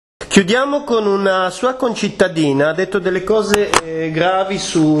Chiudiamo con una sua concittadina, ha detto delle cose gravi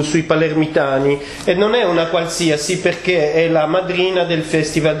sui palermitani, e non è una qualsiasi, perché è la madrina del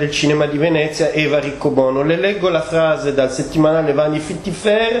Festival del Cinema di Venezia, Eva Riccobono. Le leggo la frase dal settimanale Vanity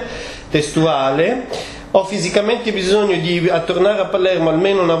Fair, testuale: ho fisicamente bisogno di tornare a Palermo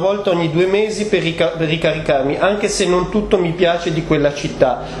almeno una volta ogni 2 mesi per ricaricarmi, anche se non tutto mi piace di quella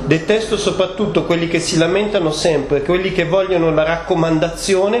città. Detesto soprattutto quelli che si lamentano sempre, quelli che vogliono la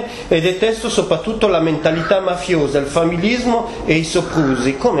raccomandazione, e detesto soprattutto la mentalità mafiosa, il familismo e i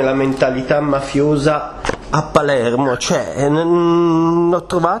soprusi. Come la mentalità mafiosa a Palermo? Cioè, l'ho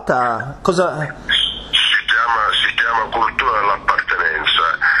trovata... cosa... Si chiama cultura dell'appartenenza,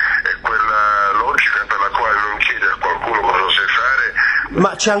 è quella logica per la quale non chiede a qualcuno cosa sai fare.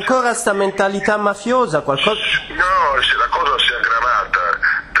 Ma c'è ancora sta mentalità mafiosa? Qualcosa... No, se la cosa si è aggravata.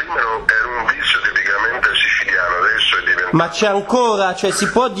 Prima era un vizio tipicamente siciliano, adesso è diventato... Ma c'è ancora, cioè si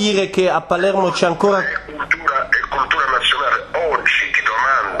può dire che a Palermo c'è ancora... È cultura nazionale. Oggi ti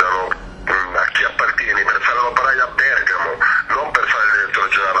domandano a chi appartieni per fare l'operaio a Bergamo, non per fare il direttore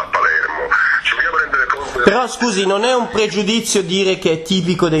generale a Palermo. Ci vogliamo rendere conto... Però scusi, non è un pregiudizio dire che è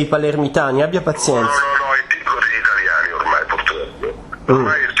tipico dei palermitani, abbia pazienza. No, è tipico degli italiani ormai, purtroppo.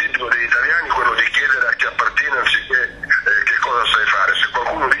 Ormai è tipico degli italiani quello di chiedere a chi appartiene anziché che cosa sai fare. Se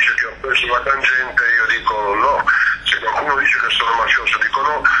qualcuno dice che ho preso la tangente, io dico no. Se qualcuno dice che sono mafioso, dico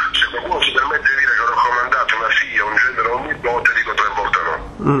no. Se qualcuno si permette di dire che ho raccomandato una figlia, un genere o un nipote, dico 3 volte no.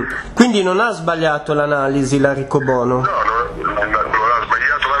 Quindi non ha sbagliato l'analisi la Riccobono? No, non ha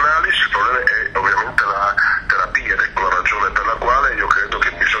sbagliato l'analisi, il problema è ovviamente la terapia, ed ecco la ragione per la quale io credo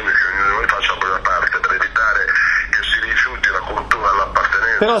che bisogna che ognuno di noi faccia la propria parte per evitare che si rifiuti la cultura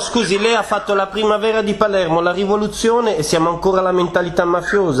dell'appartenenza. Però scusi, lei ha fatto la primavera di Palermo, la rivoluzione, e siamo ancora alla mentalità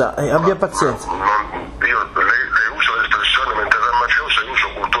mafiosa, abbia pazienza. Lei usa l'espressione mentalità mafiosa, io uso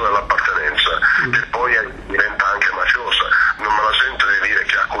cultura dell'appartenenza, che poi diventa anche mafiosa. Non me la sento di dire che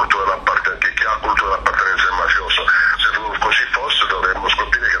chi ha cultura dell'appartenenza è mafioso. Se così fosse dovremmo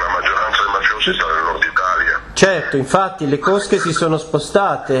scoprire che la maggioranza dei mafiosi sta nel nord Italia. Certo, infatti le cosche si sono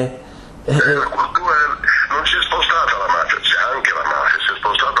spostate. La cultura non si è spostata la mafia, c'è anche la mafia, si è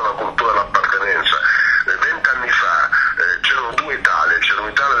spostata la cultura dell'appartenenza. 20 anni fa c'erano 2 Italie, c'era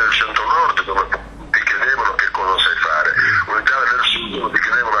un'Italia del centro-nord dove ti chiedevano che cosa sai fare, un'Italia del sud dove ti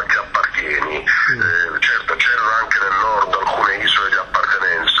chiedevano a chi appartieni. Certo, c'erano anche nel nord alcune isole di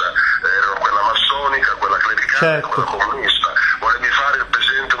appartenenza, erano quella massonica, quella clericale, certo, quella comunista. Volevi fare il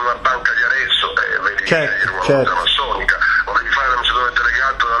presidente di una banca di Arezzo, vedi, certo, una certo, massonica. Volevi fare l'amministratore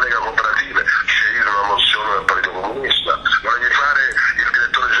delegato della Lega Cooperativa, scegli una mozione del Partito Comunista. Volevi fare il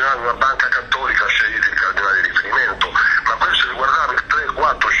direttore generale di una banca cattolica, scegli il cardinale di riferimento. Ma questo riguardava il 3,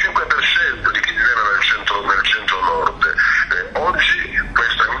 4, 5% di chi viveva nel centro-nord. Oggi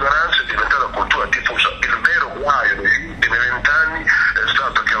questa minoranza è diventata cultura diffusa. Il vero guaio degli ultimi 20 anni è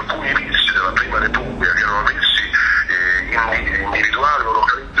stato che alcuni vizi della Prima Repubblica, che erano vizi individuali o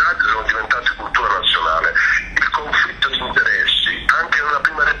localizzati, sono diventati cultura nazionale. Il conflitto di interessi, anche nella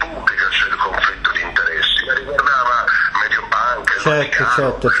Prima Repubblica c'è il conflitto di interessi, ma riguardava Mediobanca, il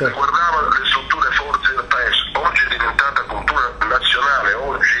Vaticano, riguardava le strutture forti del paese. Oggi è diventata cultura nazionale,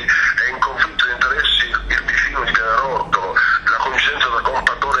 oggi è in conflitto di interessi il vicino di Pianerotto, la coincidenza tra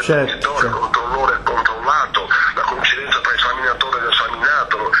compatore e venditore, controllore e controllato, la coincidenza tra esaminatore ed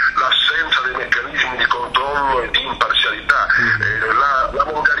esaminato, l'assenza dei meccanismi di controllo e di imparzialità, la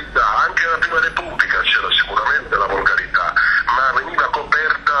volgarità. Anche nella Prima Repubblica c'era sicuramente la volgarità, ma veniva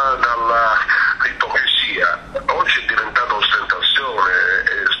coperta dalla ipocrisia. Oggi è diventata ostentazione,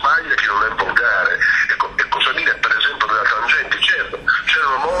 e sbaglia chi non è volgare. E cosa dire per esempio della tangenti? Certo,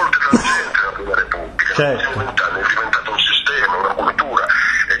 c'erano molte tangenti nella Prima Repubblica, certo, è diventato un sistema, una cultura,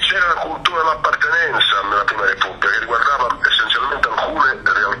 e c'era la cultura dell'appartenenza nella Prima Repubblica che riguardava essenzialmente alcune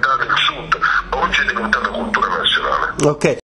realtà del sud. Oggi è diventata cultura nazionale. Ok.